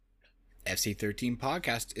FC13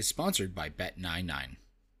 podcast is sponsored by Bet99.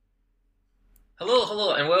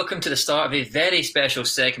 Hello, and welcome to the start of a very special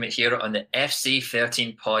segment here on the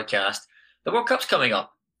FC13 podcast. The World Cup's coming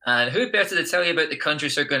up, and who better to tell you about the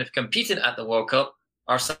countries who are going to be competing at the World Cup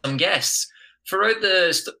are some guests.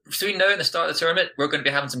 Between now and the start of the tournament, we're going to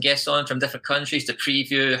be having some guests on from different countries to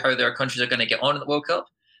preview how their countries are going to get on at the World Cup.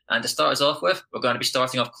 And to start us off with, we're going to be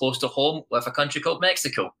starting off close to home with a country called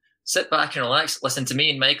Mexico. Sit back and relax, listen to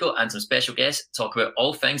me and Michael and some special guests talk about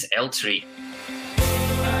all things El Tri.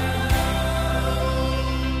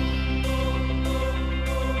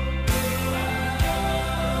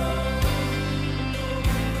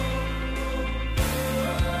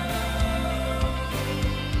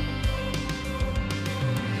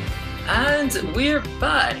 And we're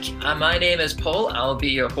back. My name is Paul. I'll be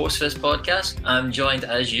your host for this podcast. I'm joined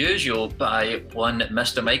as usual by one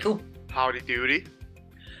Mr. Michael. Howdy doody.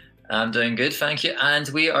 I'm doing good, thank you. And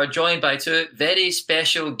we are joined by two very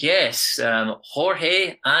special guests,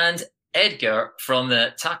 Jorge and Edgar from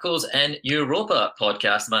the Tackles in Europa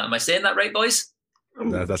podcast. Am I saying that right, boys?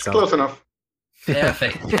 That's close enough.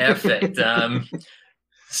 Perfect.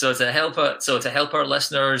 So to help our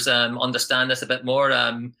listeners understand this a bit more,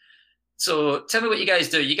 so tell me what you guys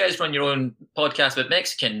do. You guys run your own podcast with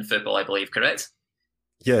Mexican football, I believe, correct?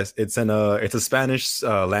 Yes, it's a Spanish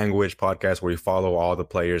language podcast where we follow all the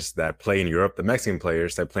players that play in Europe, the Mexican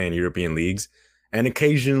players that play in European leagues. And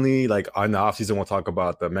occasionally, like on the off season, we'll talk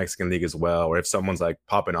about the Mexican league as well. Or if someone's like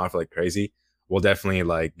popping off like crazy, we'll definitely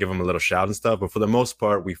like give them a little shout and stuff. But for the most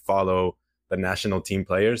part, we follow the national team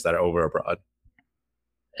players that are over abroad.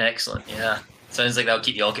 Excellent. Yeah. Sounds like that'll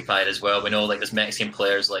keep you occupied as well. We know like there's Mexican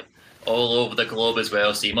players like all over the globe as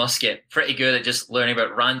well. So you must get pretty good at just learning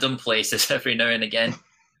about random places every now and again.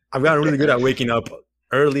 I've gotten really good at waking up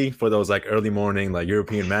early for those like early morning like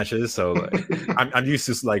European matches. So like, I'm used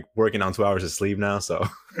to like working on 2 hours of sleep now. So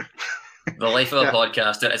the life of a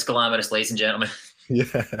podcaster, it's glamorous, ladies and gentlemen.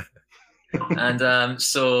 Yeah. And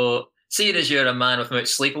so seeing as you're a man with much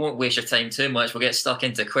sleep, I won't waste your time too much. We'll get stuck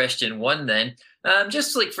into question one then.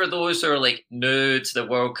 Just like for those who are like new to the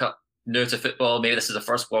World Cup, new to football, maybe this is the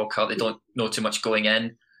first World Cup, they don't know too much going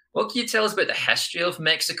in. What can you tell us about the history of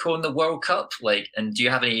Mexico in the World Cup? Like, and do you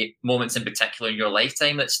have any moments in particular in your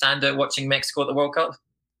lifetime that stand out watching Mexico at the World Cup?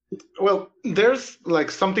 Well, there's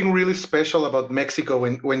like something really special about Mexico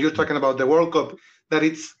when you're talking about the World Cup, that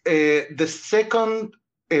it's the second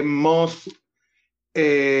most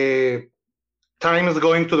times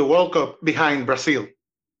going to the World Cup behind Brazil.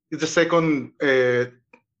 It's the second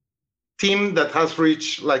team that has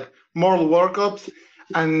reached like more World Cups,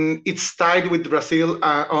 and it's tied with Brazil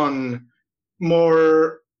on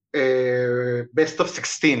more best of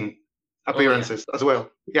 16 appearances as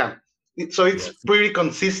well. Yeah, so it's pretty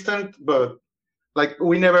consistent, but like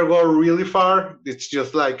we never go really far. It's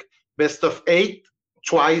just like best of 8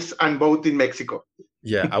 twice, and both in Mexico.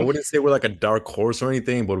 Yeah, I wouldn't say we're like a dark horse or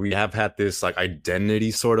anything, but we have had this like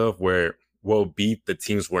identity sort of where we'll beat the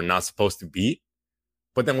teams we're not supposed to beat.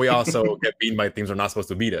 But then we also get beaten by teams who are not supposed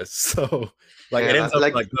to beat us. So like it ends up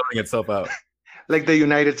like leveling itself out. Like the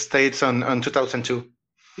United States on 2002.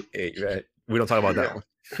 Hey, right. We don't talk about that one.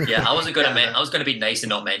 Yeah, I was going to be nice and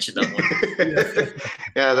not mention that one.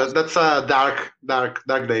 Yeah, that's a dark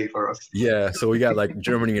day for us. Yeah, so we got like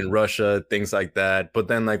Germany and Russia, things like that. But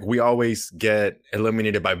then like we always get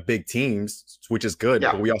eliminated by big teams, which is good.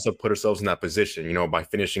 Yeah. But we also put ourselves in that position, you know, by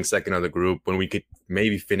finishing second of the group when we could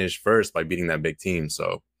maybe finish first by beating that big team.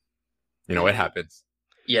 So, you know, it happens.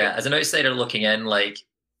 Yeah, as an outsider looking in, like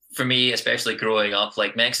for me, especially growing up,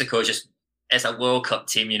 like Mexico just as a World Cup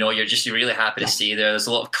team, you know, you're really happy to see there. There's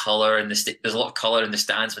a lot of color in there's a lot of color in the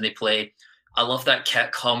stands when they play. I love that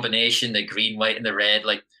kit combination, the green, white, and the red.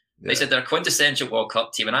 Like they said, they're a quintessential World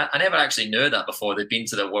Cup team, and I never actually knew that before. They've been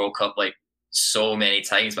to the World Cup like so many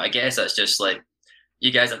times, but I guess that's just like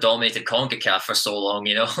you guys have dominated CONCACAF for so long,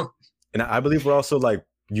 you know. And I believe we're also like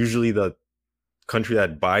usually the country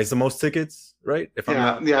that buys the most tickets, right? If I'm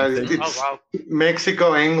not it's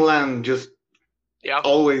Mexico, England, just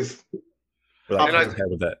always.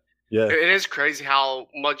 With that. Yeah, it is crazy how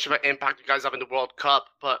much of an impact you guys have in the World Cup,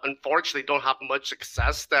 but unfortunately don't have much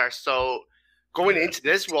success there. So going into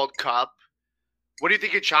this World Cup, what do you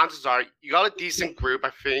think your chances are? You got a decent group,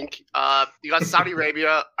 I think. You got Saudi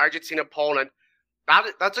Arabia, Argentina, Poland.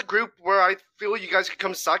 That's a group where I feel you guys could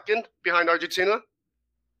come second behind Argentina.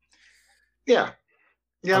 Yeah.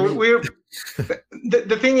 Yeah, we're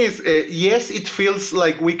the thing is, yes, it feels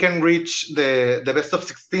like we can reach the best of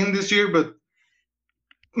 16 this year, but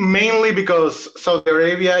mainly because Saudi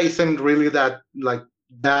Arabia isn't really that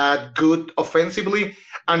good offensively,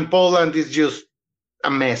 and Poland is just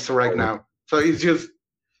a mess right now. So it's just,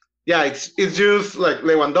 it's just like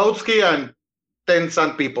Lewandowski and 10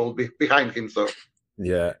 Sun people behind him. So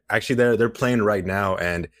yeah, actually, they're playing right now,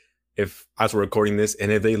 and if as we're recording this,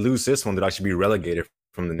 and if they lose this one, they'll actually be relegated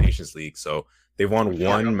from the Nations League. So they won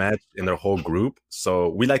one match in their whole group. So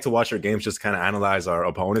we like to watch our games, just kind of analyze our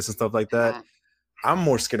opponents and stuff like that. I'm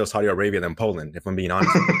more scared of Saudi Arabia than Poland, if I'm being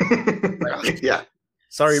honest. yeah.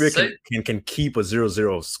 Saudi Arabia can keep a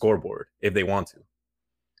 0-0 scoreboard if they want to.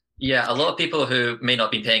 Yeah, a lot of people who may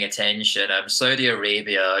not be paying attention, Saudi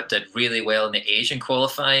Arabia did really well in the Asian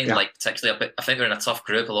qualifying, like particularly I think they're in a tough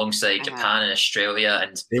group alongside Japan and Australia,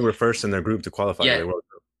 and they were first in their group to qualify. Yeah, the World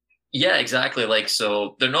Cup. Yeah, exactly. Like,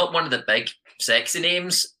 so they're not one of the big sexy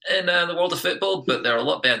names in the world of football, but they're a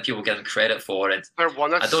lot better than people give them credit for. And they're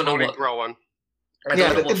one that's slowly growing.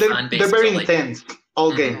 They're very intense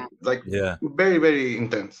all game, like very, very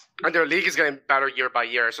intense. And their league is getting better year by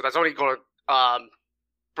year, so that's only going to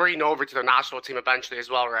bring over to their national team eventually as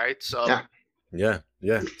well, right? So yeah.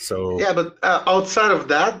 So but outside of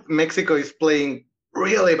that, Mexico is playing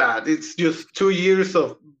really bad. It's just 2 years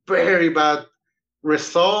of very bad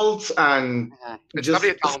results and just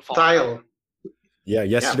style. Yeah,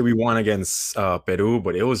 yesterday we won against Peru,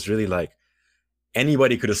 but it was really like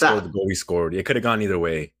anybody could have scored the goal we scored. It could have gone either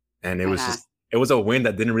way, and it was just it was a win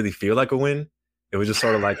that didn't really feel like a win. It was just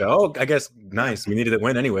sort of like, I guess nice. We needed a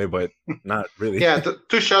win anyway, but not really. Yeah,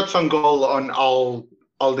 2 shots on goal on all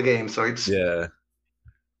the games, so it's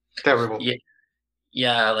terrible.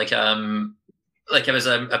 Yeah, like it was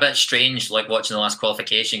a bit strange, like watching the last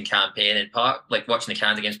qualification campaign in part, like watching the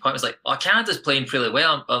Canada games. Part was like, Canada's playing pretty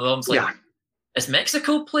well. I was like, is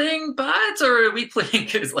Mexico playing bad, or are we playing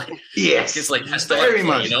good? Like, yes, it's like very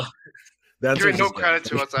much. You know, giving no credit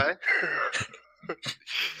to us, eh?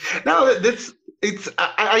 No, it's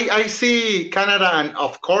I see Canada, and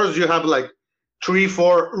of course you have like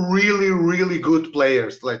 3-4 really, really good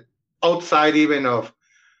players, like outside even of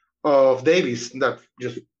Davis. That's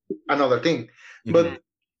just another thing. But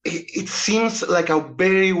it seems like a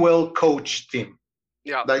very well coached team.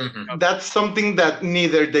 Yeah, like that's something that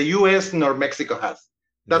neither the US nor Mexico has.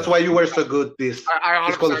 That's why you were so good this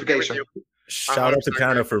qualification. Shout out to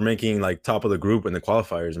Canada for making like top of the group in the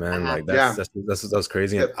qualifiers, man. Like that's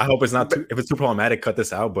crazy. Yeah. I hope it's not if it's too problematic, cut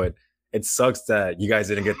this out. But it sucks that you guys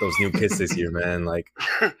didn't get those new kits this year, man. Like,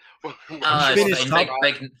 it's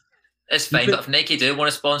fine. But if Nike do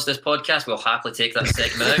want to sponsor this podcast, we'll happily take that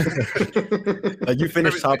segment out. Like, you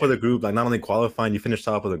finished top of the group, like not only qualifying, you finished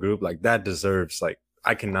top of the group. Like, that deserves, like,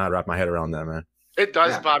 I cannot wrap my head around that, man. It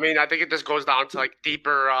does, but I mean, I think it just goes down to like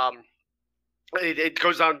deeper. It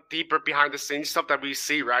goes down deeper behind the scenes stuff that we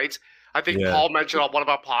see, right? I think Paul mentioned on one of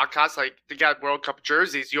our podcasts, like to get World Cup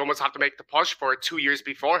jerseys, you almost have to make the push for it 2 years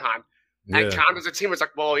beforehand. And Canada's a team was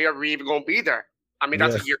like, well, are we even going to be there? I mean,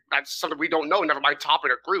 that's that's something we don't know. Never mind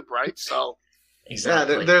topping a group, right? So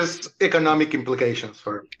exactly, there's economic implications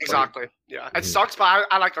for exactly. Yeah, it sucks, but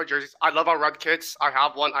I like our jerseys. I love our red kits. I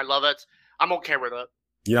have one. I love it. I'm okay with it.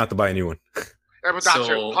 You don't have to buy a new one. Yeah, but that's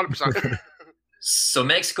 100%. So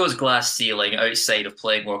Mexico's glass ceiling outside of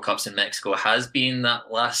playing World Cups in Mexico has been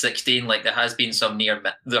that last 16. Like there has been some near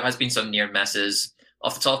misses.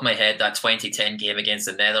 Off the top of my head, that 2010 game against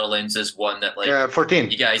the Netherlands is one that 14.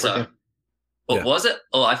 You guys 14. are. Oh, was it?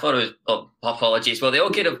 Oh, I thought it was. Oh, apologies. Well, they all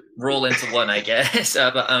kind of roll into one, I guess.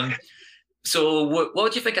 So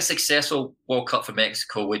what do you think a successful World Cup for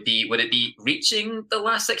Mexico would be? Would it be reaching the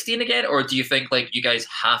last 16 again, or do you think like you guys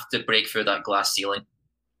have to break through that glass ceiling?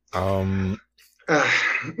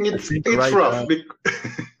 It's rough.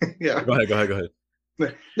 Yeah. Go ahead.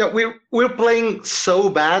 No, we're playing so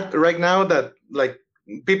bad right now that like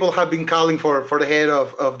people have been calling for the head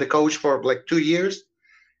of the coach for like 2 years.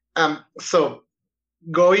 So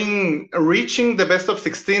reaching the best of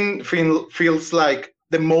 16 feels like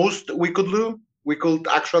the most we could do. We could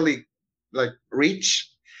actually like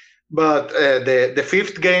reach, but the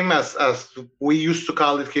fifth game, as we used to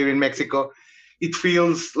call it here in Mexico, it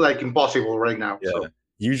feels like impossible right now. Yeah. So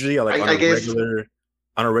usually, like on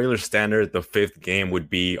a regular standard, the fifth game would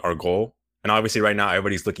be our goal, and obviously, right now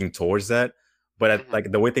everybody's looking towards that. But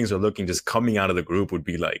like the way things are looking, just coming out of the group would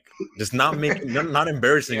be like just not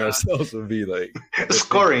embarrassing ourselves would be like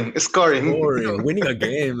scoring, winning a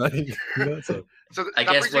game. Like, so I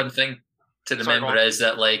guess one thing to remember is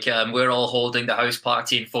that like we're all holding the house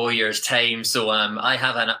party in 4 years' time. So I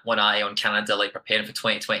have one eye on Canada, like preparing for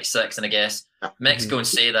 2026, and I guess Mexico and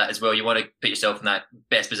say that as well. You want to put yourself in that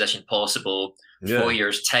best position possible 4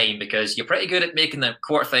 years' time because you're pretty good at making the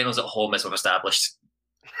quarterfinals at home, as we've established.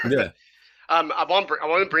 Yeah. I want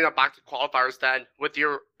to bring that back to qualifiers then. With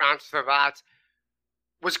your answer to that,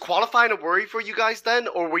 was qualifying a worry for you guys then,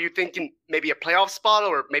 or were you thinking maybe a playoff spot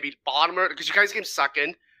or maybe bottomer? Because you guys came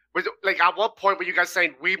second. Was like at what point were you guys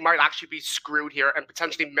saying we might actually be screwed here and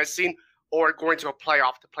potentially missing or going to a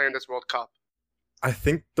playoff to play in this World Cup? I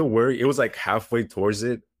think the worry, it was like halfway towards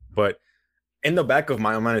it, but in the back of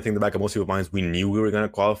my mind, I think the back of most people's minds, we knew we were going to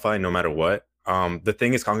qualify no matter what. The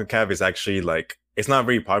thing is, CONCACAF is actually like, it's not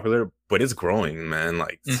very popular, but it's growing, man.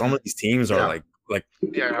 Like some of these teams are like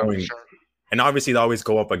growing. For sure. And obviously they always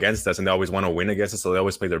go up against us and they always want to win against us, so they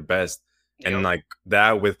always play their best. And like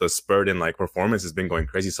that with the spurt and like performance has been going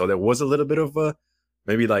crazy. So there was a little bit of a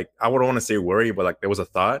maybe like, I wouldn't want to say worry, but like there was a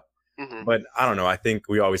thought. But I don't know. I think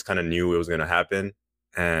we always kind of knew it was going to happen.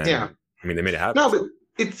 And I mean, they made it happen. No, but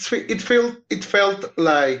it felt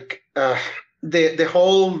like the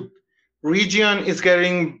whole region is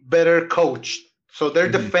getting better coached. So they're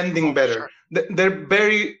defending better. Sure. They're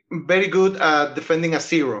very, very good at defending a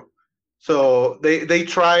 0. So they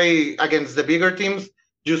try against the bigger teams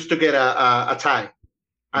just to get a tie,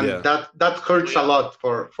 and that hurts a lot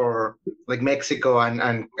for like Mexico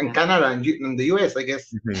and Canada and the US, I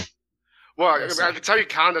guess. Well, I can tell you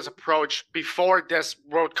Canada's approach before this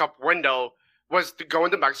World Cup window was to go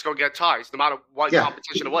into Mexico and get ties, no matter what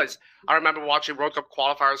competition it was. I remember watching World Cup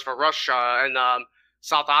qualifiers for Russia and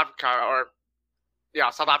South Africa.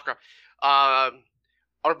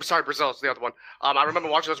 Brazil is the other one. I remember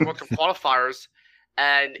watching those World Cup qualifiers,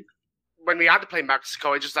 and when we had to play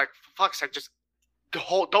Mexico, it's just like, for fuck's sake, just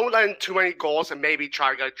don't let in too many goals and maybe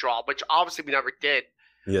try to get a draw, which obviously we never did.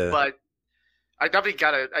 Yeah. But I definitely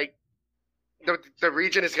get it. The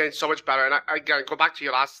region is getting so much better. And again, go back to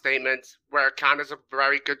your last statement where Canada's a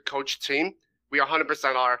very good coach team. We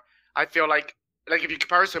 100% are. I feel like if you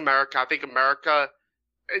compare us to America, I think America,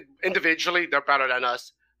 individually, they're better than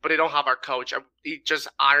us. But they don't have our coach. He just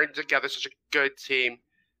ironed together such a good team.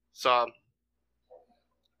 So,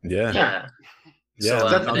 yeah. So,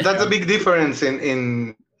 that's a big difference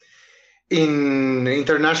in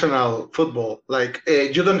international football. Like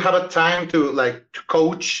you don't have a time to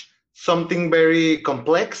coach something very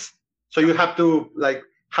complex. So you have to like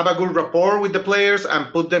have a good rapport with the players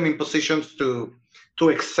and put them in positions to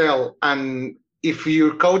excel. And if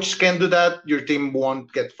your coach can do that, your team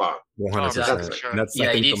won't get far. 100%. That's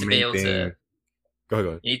you need to be able thing. to. Go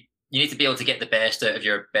ahead. You need to be able to get the best out of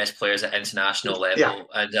your best players at international level.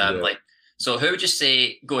 And so who would you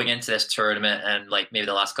say going into this tournament and like maybe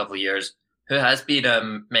the last couple of years, who has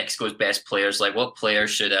been Mexico's best players? Like what players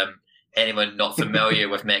should anyone not familiar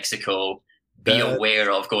with Mexico be aware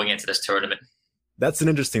of going into this tournament? That's an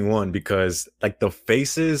interesting one because like the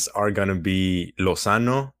faces are gonna be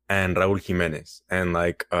Lozano and Raúl Jiménez, and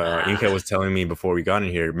like Inge was telling me before we got in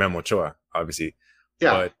here, Memo Ochoa, obviously.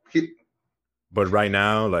 Yeah. But right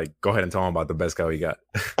now, like, go ahead and tell them about the best guy we got.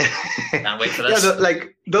 Can't wait for this.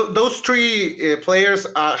 Those three players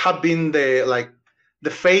have been the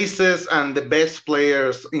faces and the best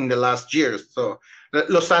players in the last years. So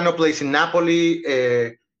Lozano plays in Napoli.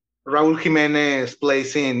 Raúl Jiménez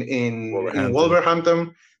plays in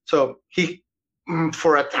Wolverhampton. So he,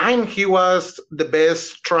 for a time, he was the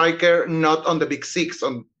best striker, not on the Big Six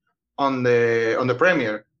on the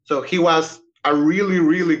Premier. So he was a really,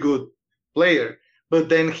 really good player. But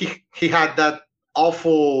then he had that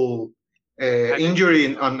awful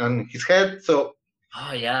injury on his head. So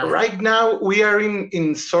right now we are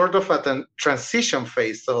in sort of at a transition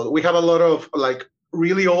phase. So we have a lot of like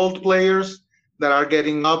really old players that are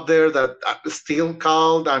getting up there that are still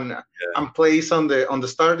called and plays on the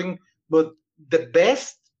starting. But the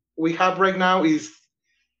best we have right now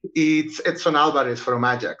it's Edson Alvarez from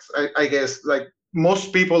Ajax. I guess like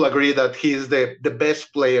most people agree that he's the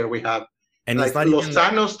best player we have. And like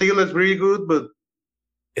Lozano still is really good, but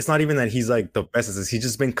it's not even that he's like the best. He's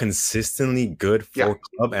just been consistently good for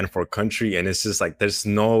club and for country. And it's just like there's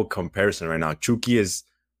no comparison right now. Chucky is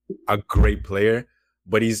a great player,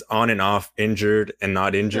 but he's on and off, injured and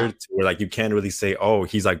not injured, where like you can't really say, oh,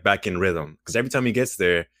 he's like back in rhythm. Because every time he gets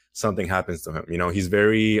there, something happens to him. You know, he's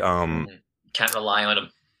very can't rely on him.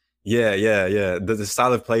 Yeah. The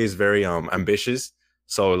style of play is very ambitious.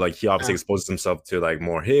 So like he obviously exposes himself to like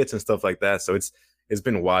more hits and stuff like that. So it's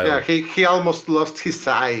been wild. Yeah, he almost lost his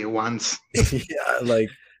eye once. Yeah, like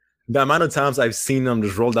the amount of times I've seen him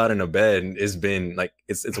just rolled out in a bed has been like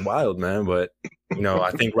it's wild, man. But you know,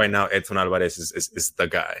 I think right now Edson Alvarez is the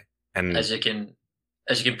guy. And as you can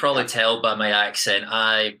probably tell by my accent,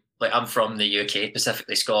 I'm from the UK,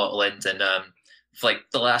 specifically Scotland, and for like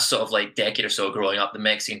the last sort of like decade or so growing up, the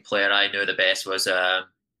Mexican player I knew the best was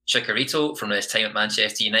Chicharito from his time at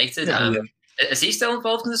Manchester United. Is he still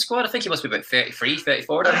involved in the squad? I think he must be about 33,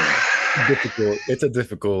 34 now. It's a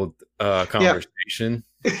difficult conversation.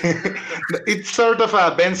 It's sort of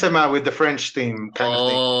a Benzema with the French team kind of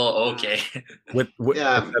thing. Oh, okay. With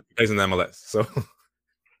plays in the MLS, so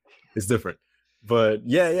it's different. But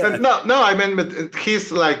yeah. No, I mean, but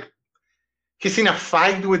he's in a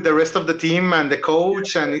fight with the rest of the team and the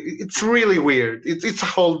coach, and it's really weird. It's a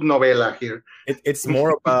whole novella here. It's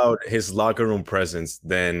more about his locker room presence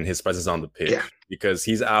than his presence on the pitch, because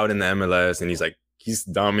he's out in the MLS and he's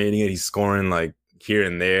dominating it. He's scoring like here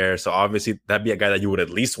and there. So obviously that'd be a guy that you would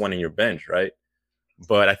at least want in your bench, right?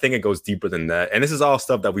 But I think it goes deeper than that. And this is all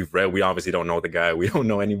stuff that we've read. We obviously don't know the guy. We don't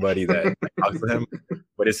know anybody that talks to him.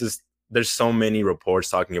 But it's just there's so many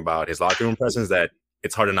reports talking about his locker room presence that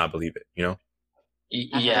it's hard to not believe it, you know?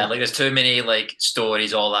 Yeah, like there's too many like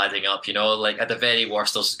stories all adding up, you know, like at the very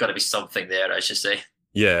worst, there's got to be something there, I should say.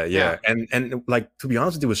 Yeah. And like, to be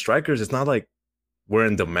honest with you, with strikers, it's not like we're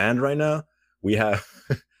in demand right now. We have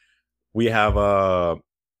Funes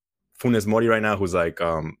Mori right now, who's like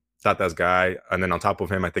Tata's guy. And then on top of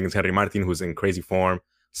him, I think it's Henry Martin, who's in crazy form.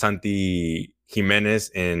 Santi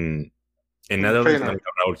Jimenez in Netherlands, and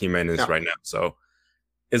Raul Jimenez right now. So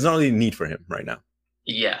it's not really need for him right now.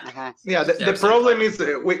 Yeah. Yeah, the problem is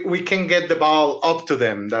we can get the ball up to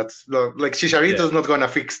them. That's like Chicharito's not going to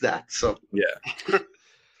fix that. So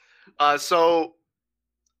so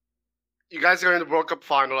you guys are in the World Cup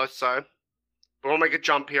final, let's say. We'll make a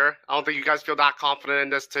jump here. I don't think you guys feel that confident in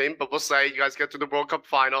this team, but we'll say you guys get to the World Cup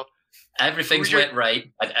final. Everything's went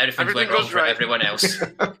right, and everything went wrong for everyone else.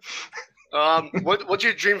 What's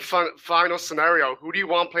your dream final scenario? Who do you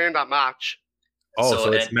want playing that match? Oh,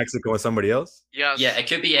 so it's Mexico and somebody else? Yes. Yeah, it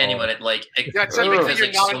could be anyone. Typically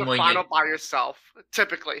you're not in the final by yourself.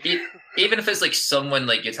 Typically. Even if it's like someone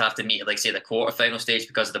like you'd have to meet at like say the quarterfinal stage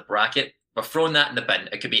because of the bracket, we're throwing that in the bin.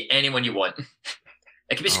 It could be anyone you want.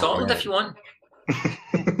 It could be Scotland if you want.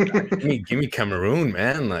 give me Cameroon,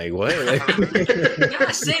 man. Like what? Like,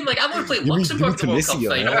 yeah, same. Like I want to play Luxembourg the World Cup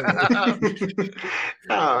final.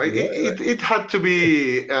 It had to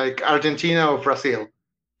be like Argentina or Brazil.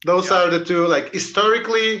 Those are the two, like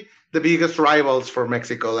historically, the biggest rivals for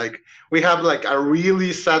Mexico. Like we have like a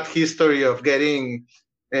really sad history of getting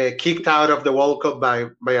kicked out of the World Cup by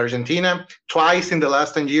Argentina twice in the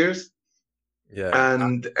last 10 years. Yeah,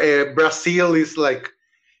 and Brazil is like,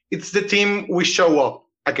 it's the team we show up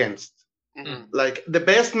against. Mm-hmm. Like the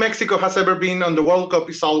best Mexico has ever been on the World Cup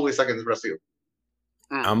is always against Brazil.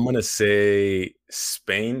 I'm gonna say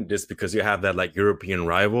Spain, just because you have that like European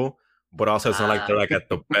rival. But also it's not like they're like at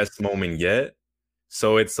the best moment yet.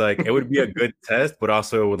 So it's like it would be a good test, but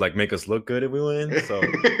also it would like make us look good if we win. So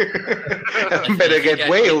better get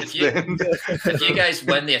Wales then. If you guys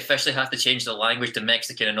win, they officially have to change the language to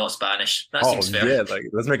Mexican and not Spanish. That seems fair. Yeah, like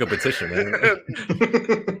let's make a petition, man.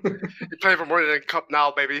 You're playing for more than a cup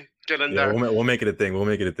now, baby. Get in there. We'll make it a thing. We'll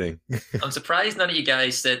make it a thing. I'm surprised none of you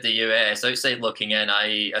guys said the US. Outside looking in,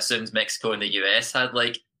 I assumed Mexico and the US had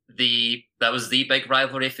like that was the big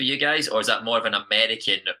rivalry for you guys, or is that more of an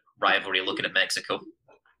American rivalry looking at Mexico?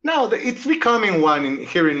 No, it's becoming one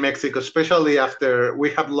here in Mexico, especially after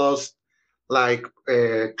we have lost like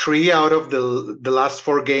 3 out of the last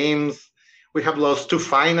 4 games. We have lost 2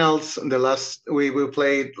 finals. We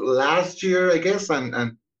played last year, I guess,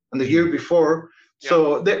 and the year before. Yeah.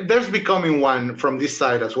 So there's becoming one from this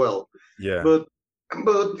side as well. Yeah. But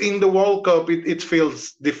in the World Cup, it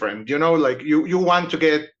feels different. You know, like you want to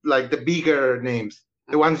get like the bigger names,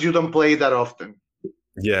 the ones you don't play that often.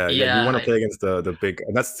 Yeah. You want to play against the big.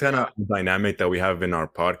 That's kind of the dynamic that we have in our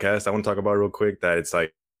podcast. I want to talk about real quick that it's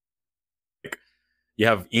like you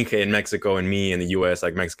have Inge in Mexico and me in the US,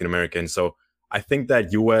 like Mexican American. So I think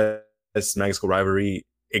that US Mexico rivalry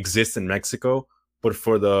exists in Mexico, but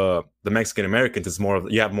for the Mexican Americans, it's more of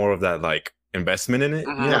you have more of that like investment in it,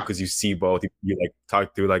 you know, because you see both, you like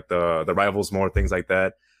talk through like the rivals more, things like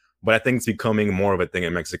that. But I think it's becoming more of a thing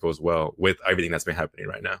in Mexico as well with everything that's been happening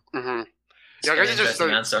right now. Mm-hmm. Yeah, I guess it's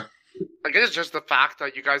just the fact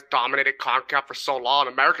that you guys dominated CONCACAF for so long.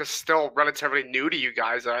 America's still relatively new to you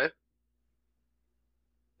guys, eh?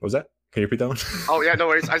 What was that? Can you repeat that one? Oh yeah, no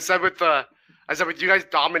worries. I said with you guys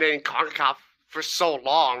dominating CONCACAF for so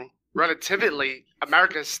long, relatively,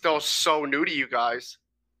 America is still so new to you guys.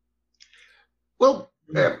 Well,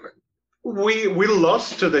 we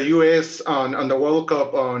lost to the US on the World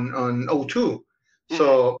Cup on 2002.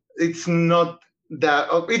 So it's not that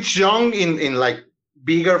it's young in like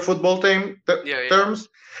bigger football terms,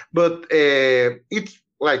 but it's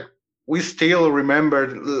like we still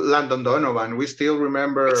remember Landon Donovan. We still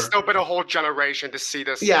remember. It's still been a whole generation to see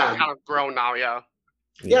this kind of grow now. Yeah.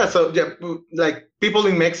 Yeah, so like people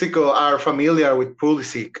in Mexico are familiar with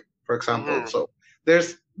Pulisic, for example. Mhm. So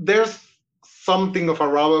there's something of a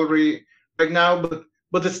rivalry right now,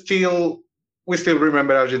 but it's still we still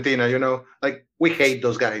remember Argentina. Like we hate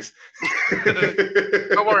those guys.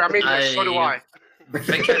 Don't worry, I mean, so do I. I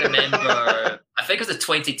think I remember. I think it was the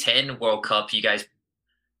 2010 World Cup. You guys,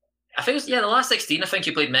 I think it was the last 16. I think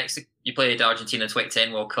you played Mexico. You played Argentina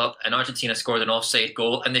 2010 World Cup, and Argentina scored an offside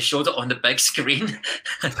goal, and they showed it on the big screen.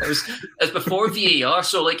 it was before VAR,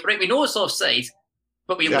 so like, right, we know it's offside,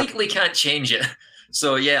 but we legally can't change it.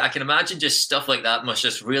 So yeah, I can imagine just stuff like that must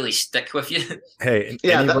just really stick with you. Hey,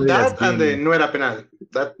 that and the no era penal.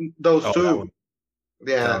 Those two.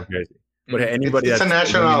 Yeah. But hey, anybody it's a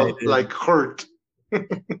national like hurt.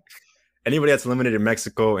 Anybody that's eliminated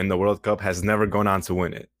Mexico in the World Cup has never gone on to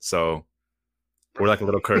win it. So we're like a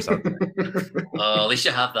little curse out there. At least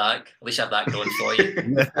you have that. At least you have that going for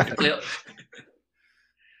you.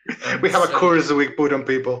 We have a curse we put on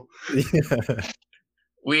people.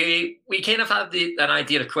 We kind of have an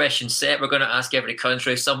idea of questions set. We're going to ask every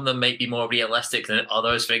country. Some of them might be more realistic than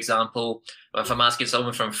others. For example, if I'm asking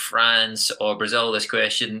someone from France or Brazil this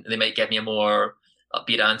question, they might give me a more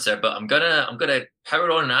upbeat answer. But I'm gonna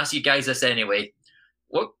power on and ask you guys this anyway.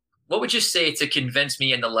 What would you say to convince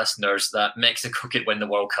me and the listeners that Mexico could win the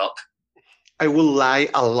World Cup? I will lie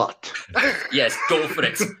a lot. Yes, go for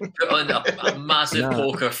it. Put on a massive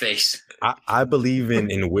poker face. I believe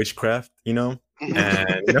in witchcraft, and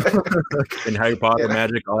in Harry Potter,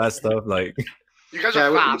 magic, all that stuff. Like, you guys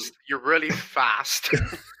are fast. You're really fast.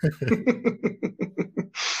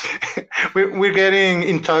 We're getting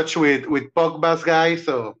in touch with Pogba's guy,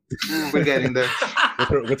 so we're getting there.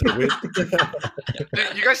 with her wit.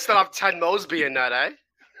 You guys still have Ted Mosby in that, eh?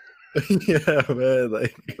 Yeah, man.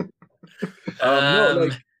 Like, no,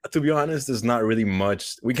 like, to be honest, there's not really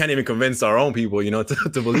much. We can't even convince our own people,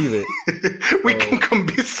 to believe it. We can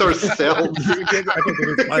convince ourselves. I can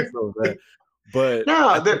convince myself that. But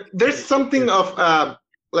no, there's something of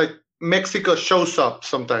like Mexico shows up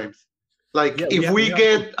sometimes. Like if we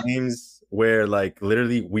get games where like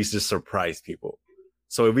literally we just surprise people.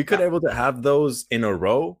 So if we could able to have those in a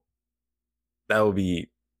row, that would be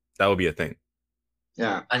a thing.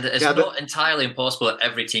 Yeah, and it's not entirely impossible that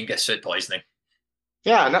every team gets food poisoning.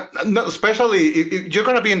 Yeah, no, especially if you're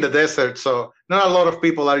gonna be in the desert, so not a lot of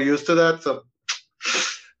people are used to that. So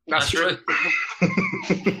that's true.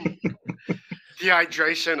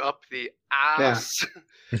 Dehydration up the ass.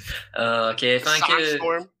 Yeah. Okay, thank you.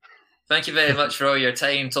 Storm. Thank you very much for all your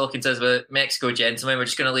time talking to us about Mexico, gentlemen. We're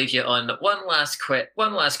just going to leave you on one last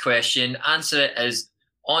question. Answer it as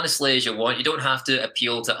honestly as you want. You don't have to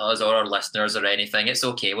appeal to us or our listeners or anything. It's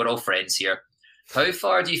okay. We're all friends here. How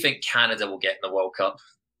far do you think Canada will get in the World Cup?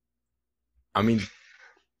 I mean,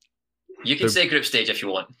 you can say group stage if you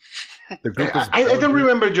want. The group I don't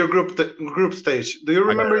remember your group stage. Do you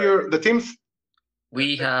remember the teams?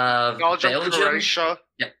 We have Belgium, Croatia,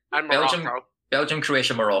 and Morocco. Belgium,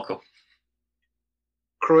 Croatia, Morocco.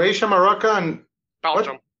 Croatia, Morocco, and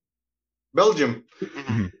Belgium. What? Belgium.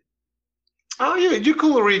 Mm-hmm. Oh, you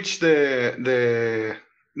could reach the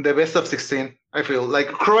best of 16. I feel like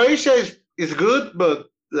Croatia is good, but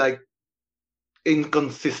like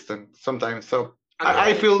inconsistent sometimes. So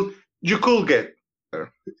I feel you could get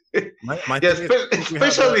there.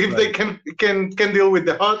 Especially if they can deal with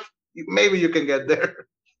the hot. Maybe you can get there.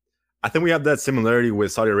 I think we have that similarity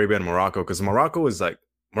with Saudi Arabia and Morocco because Morocco's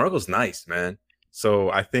nice, man. So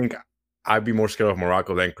I think I'd be more scared of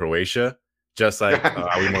Morocco than Croatia, just like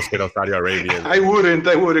I'd be more scared of Saudi Arabia. I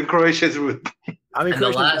wouldn't. Croatia's rude. I mean,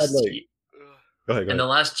 Go ahead. In the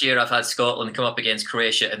last year, I've had Scotland come up against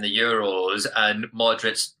Croatia in the Euros, and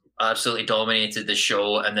Modric absolutely dominated the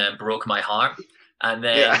show and then broke my heart. And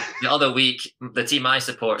then the other week, the team I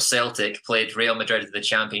support, Celtic, played Real Madrid in the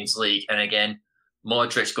Champions League. And again,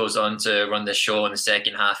 Modric goes on to run the show in the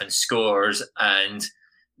second half and scores, and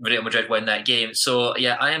Real Madrid win that game. So,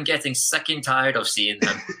 yeah, I am getting sick and tired of seeing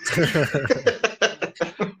them.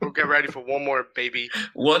 We'll get ready for one more, baby.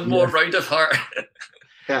 One more round of heart.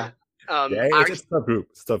 Yeah. It's a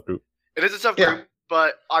tough group. It is a tough group,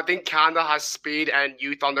 but I think Canada has speed and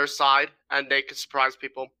youth on their side, and they can surprise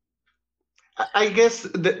people. I guess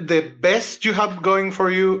the best you have going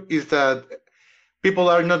for you is that people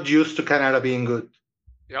are not used to Canada being good.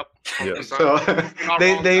 Yep. Yeah. So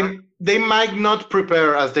they might not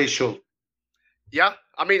prepare as they should. Yeah.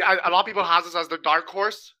 I mean, a lot of people have this as their dark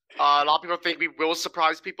horse. A lot of people think we will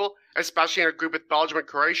surprise people, especially in a group with Belgium and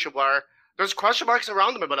Croatia, where there's question marks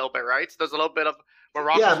around them a little bit, right? There's a little bit of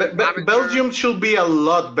Morocco. Yeah, but Belgium should be a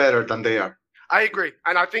lot better than they are. I agree.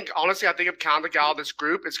 And I think, honestly, if Canada get out of this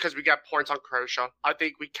group, it's because we get points on Croatia. I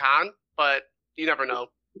think we can, but you never know.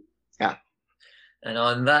 Yeah. And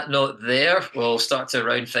on that note there, we'll start to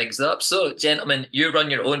round things up. So, gentlemen, you run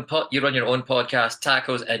your own podcast,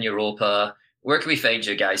 Tacos in Europa. Where can we find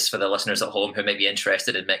you guys for the listeners at home who may be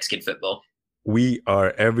interested in Mexican football? We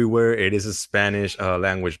are everywhere. It is a Spanish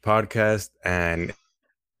language podcast, and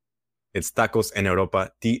it's Tacos en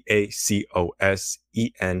Europa,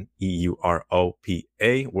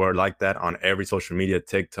 TACOSENEUROPA. We're like that on every social media,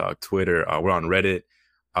 TikTok, Twitter. We're on Reddit.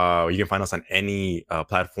 You can find us on any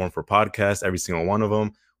platform for podcasts, every single one of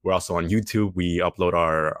them. We're also on YouTube. We upload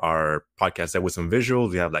our podcast there with some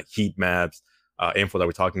visuals. We have like heat maps, info that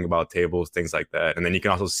we're talking about, tables, things like that. And then you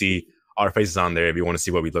can also see our faces on there if you want to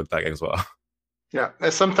see what we look like as well. Yeah,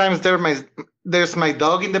 sometimes there's my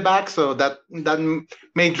dog in the back, so that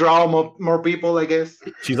may draw more people, I guess.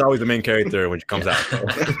 She's always the main character when she comes out.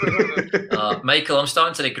 Michael, I'm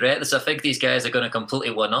starting to regret this. I think these guys are going to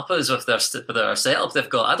completely one-up us with their setup they've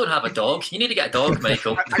got. I don't have a dog. You need to get a dog,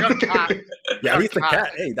 Michael. I got a cat. Yeah, at least a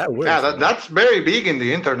cat. Hey, that works. Yeah, that's very big in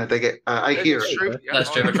the internet. I hear. It's true. Yeah,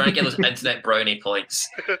 That's true. We're trying to get those internet brownie points.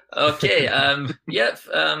 Okay.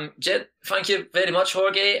 Jed, thank you very much,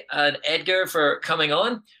 Jorge and Edgar, for coming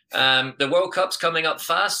on. The World Cup's coming up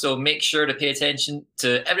fast, so make sure to pay attention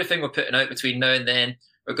to everything we're putting out between now and then.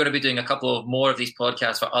 We're going to be doing a couple of more of these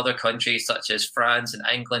podcasts for other countries, such as France and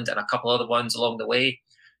England, and a couple other ones along the way.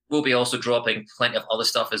 We'll be also dropping plenty of other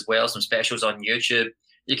stuff as well, some specials on YouTube.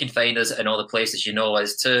 You can find us in all the places you know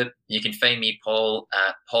us too. You can find me, Paul,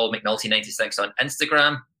 at Paul McNulty96 on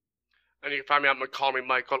Instagram. And you can find me at McCall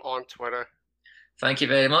Michael on Twitter. Thank you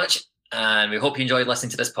very much, and we hope you enjoyed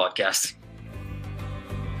listening to this podcast.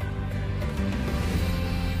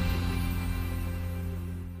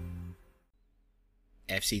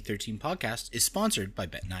 FC13 podcast is sponsored by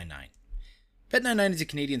Bet99. Bet99 is a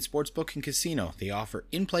Canadian sportsbook and casino. They offer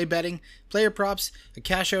in-play betting, player props, a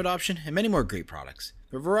cash-out option, and many more great products.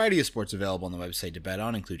 There are a variety of sports available on the website to bet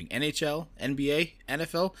on, including NHL, NBA,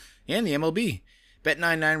 NFL, and the MLB.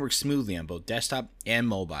 Bet99 works smoothly on both desktop and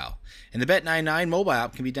mobile, and the Bet99 mobile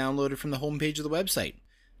app can be downloaded from the homepage of the website.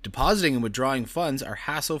 Depositing and withdrawing funds are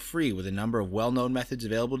hassle-free with a number of well-known methods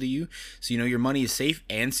available to you, so you know your money is safe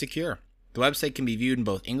and secure. The website can be viewed in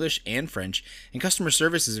both English and French, and customer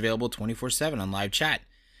service is available 24/7 on live chat.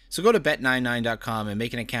 So go to bet99.com and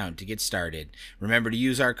make an account to get started. Remember to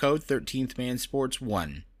use our code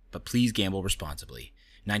 13thmansports1, but please gamble responsibly.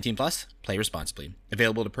 19 plus, play responsibly.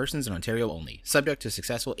 Available to persons in Ontario only. Subject to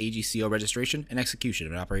successful AGCO registration and execution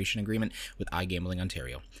of an operation agreement with iGambling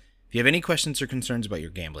Ontario. If you have any questions or concerns about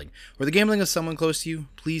your gambling, or the gambling of someone close to you,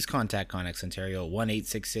 please contact Connex Ontario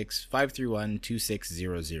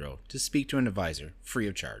 1-866-531-2600 to speak to an advisor, free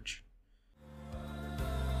of charge.